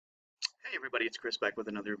Everybody, it's Chris back with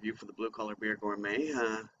another review for the Blue Collar Beer Gourmet.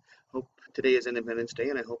 Hope today is Independence Day,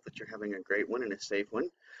 and I hope that you're having a great one and a safe one.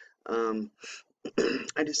 Um,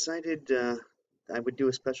 I decided I would do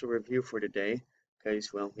a special review for today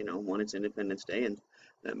because, well, one, it's Independence Day, and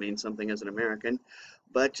that means something as an American.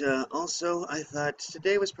 But also, I thought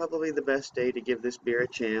today was probably the best day to give this beer a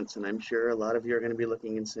chance, and I'm sure a lot of you are going to be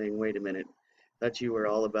looking and saying, "Wait a minute, thought you were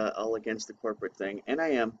all against the corporate thing," and I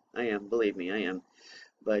am. Believe me, I am.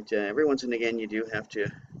 But every once and again, you do have to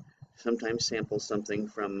sometimes sample something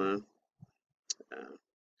from,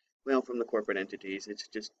 well, from the corporate entities. It's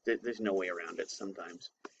just, there's no way around it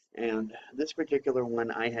sometimes. And this particular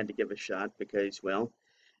one I had to give a shot because, well,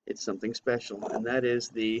 it's something special. And that is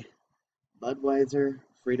the Budweiser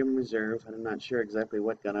Freedom Reserve. I'm not sure exactly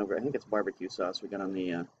what got over. I think it's barbecue sauce we got on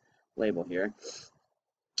the label here.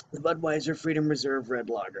 The Budweiser Freedom Reserve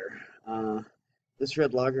Red Lager. This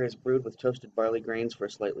red lager is brewed with toasted barley grains for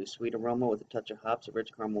a slightly sweet aroma with a touch of hops, a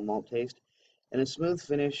rich caramel malt taste, and a smooth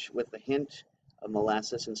finish with a hint of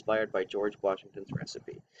molasses inspired by George Washington's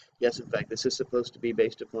recipe. Yes, in fact, this is supposed to be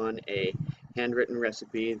based upon a handwritten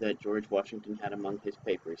recipe that George Washington had among his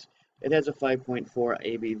papers. It has a 5.4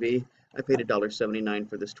 ABV. I paid $1.79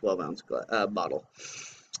 for this 12-ounce bottle.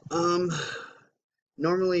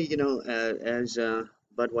 Normally, as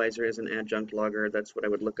Budweiser is an adjunct lager, that's what I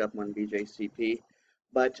would look up on BJCP.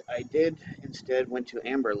 But I did instead went to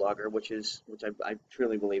amber lager, which I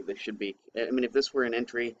truly believe this should be. I mean, if this were an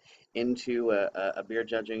entry into a beer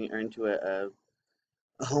judging or into a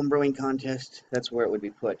home brewing contest, that's where it would be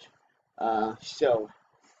put. Amber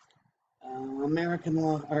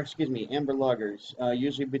lagers,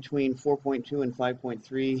 usually between 4.2 and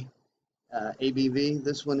 5.3 ABV.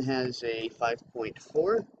 This one has a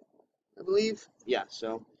 5.4, I believe. Yeah,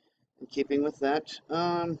 so in keeping with that.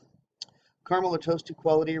 Caramel or toasted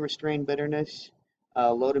quality, restrained bitterness,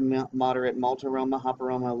 low to moderate malt aroma, hop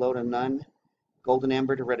aroma, low to none, golden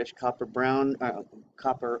amber to reddish copper brown,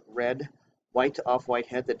 copper red, white to off-white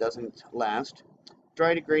head that doesn't last,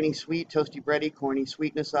 dry to grainy sweet, toasty bready, corny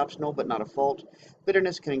sweetness optional but not a fault.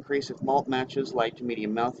 Bitterness can increase if malt matches, light to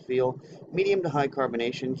medium mouthfeel, medium to high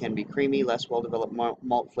carbonation, can be creamy, less well-developed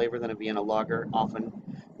malt flavor than a Vienna lager, often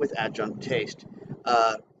with adjunct taste.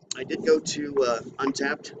 I did go to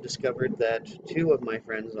Untappd, discovered that 2 of my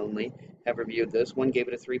friends only have reviewed this. One gave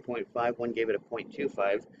it a 3.5, one gave it a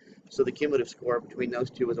 0.25. So the cumulative score between those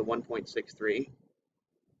two was a 1.63.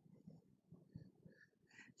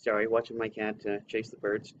 Sorry, watching my cat chase the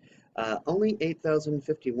birds. Only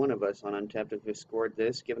 8,051 of us on Untappd have scored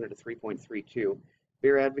this, giving it a 3.32.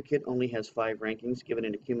 Beer Advocate only has 5 rankings, giving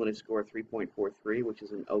it a cumulative score of 3.43, which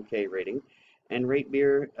is an okay rating. And Rate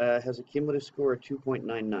Beer has a cumulative score of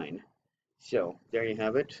 2.99. So there you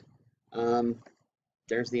have it.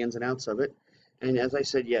 There's the ins and outs of it. And as I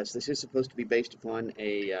said, yes, this is supposed to be based upon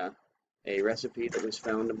a recipe that was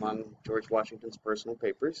found among George Washington's personal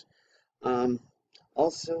papers.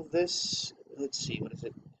 Also, this, let's see, what is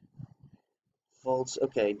it? Folds,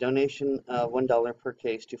 okay, donation $1 per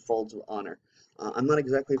case to Folds of Honor. I'm not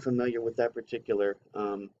exactly familiar with that particular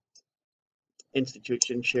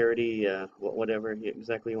institution, charity, whatever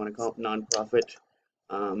exactly you want to call it, nonprofit.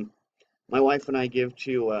 My wife and I give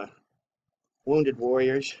to Wounded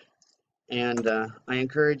Warriors, and I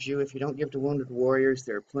encourage you, if you don't give to Wounded Warriors,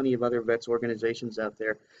 there are plenty of other vets organizations out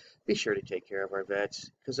there. Be sure to take care of our vets,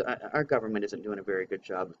 because our government isn't doing a very good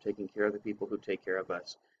job of taking care of the people who take care of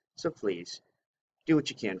us. So please, do what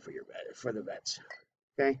you can for the vets,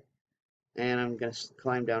 okay? And I'm going to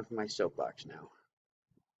climb down from my soapbox now.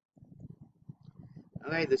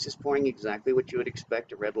 Okay, this is pouring exactly what you would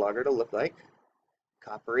expect a red lager to look like.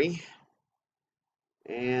 Coppery.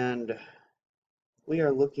 And we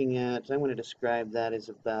are looking at, I want to describe that as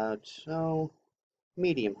about,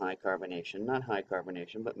 medium-high carbonation. Not high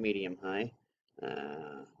carbonation, but medium-high.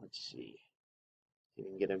 Let's see if you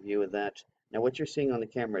can get a view of that. Now, what you're seeing on the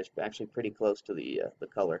camera is actually pretty close to the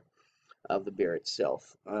color of the beer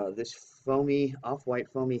itself. This foamy, off-white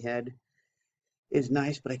foamy head is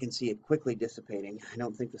nice, but I can see it quickly dissipating. I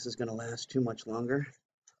don't think this is going to last too much longer.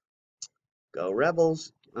 Go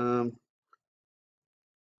Rebels!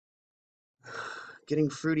 Getting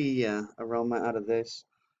fruity aroma out of this.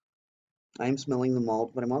 I'm smelling the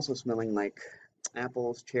malt, but I'm also smelling like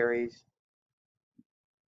apples, cherries,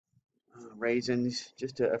 raisins,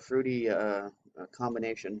 just a fruity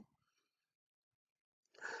combination.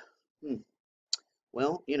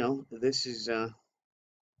 Well, this is a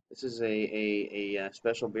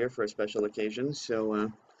special beer for a special occasion,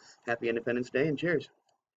 so happy Independence Day and cheers.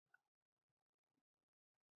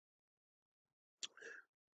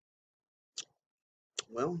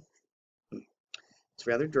 Well, It's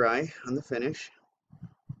rather dry on the finish.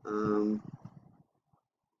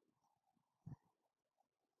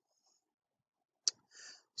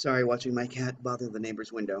 Sorry, watching my cat bother the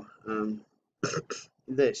neighbor's window.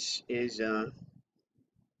 This is not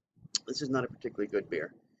a particularly good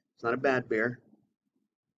beer. It's not a bad beer,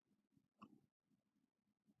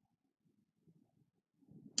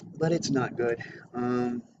 but it's not good.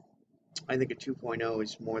 I think a 2.0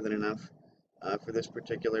 is more than enough for this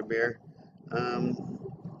particular beer.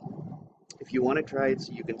 If you want to try it,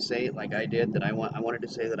 so you can say it like I did. That I wanted to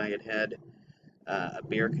say that I had a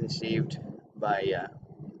beer conceived by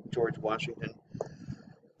George Washington,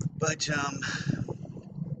 but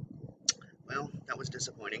well, that was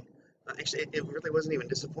disappointing. Actually, it really wasn't even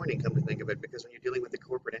disappointing, come to think of it, because when you're dealing with a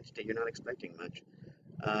corporate entity, you're not expecting much.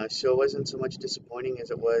 So it wasn't so much disappointing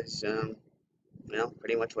as it was, well,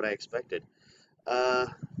 pretty much what I expected. Uh,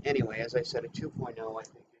 anyway, as I said, a 2.0 I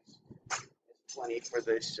think is plenty for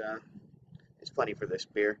this. Is plenty for this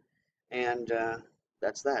beer, and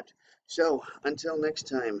that's that. So until next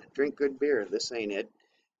time, drink good beer. This ain't it,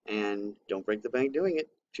 and don't break the bank doing it.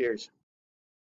 Cheers.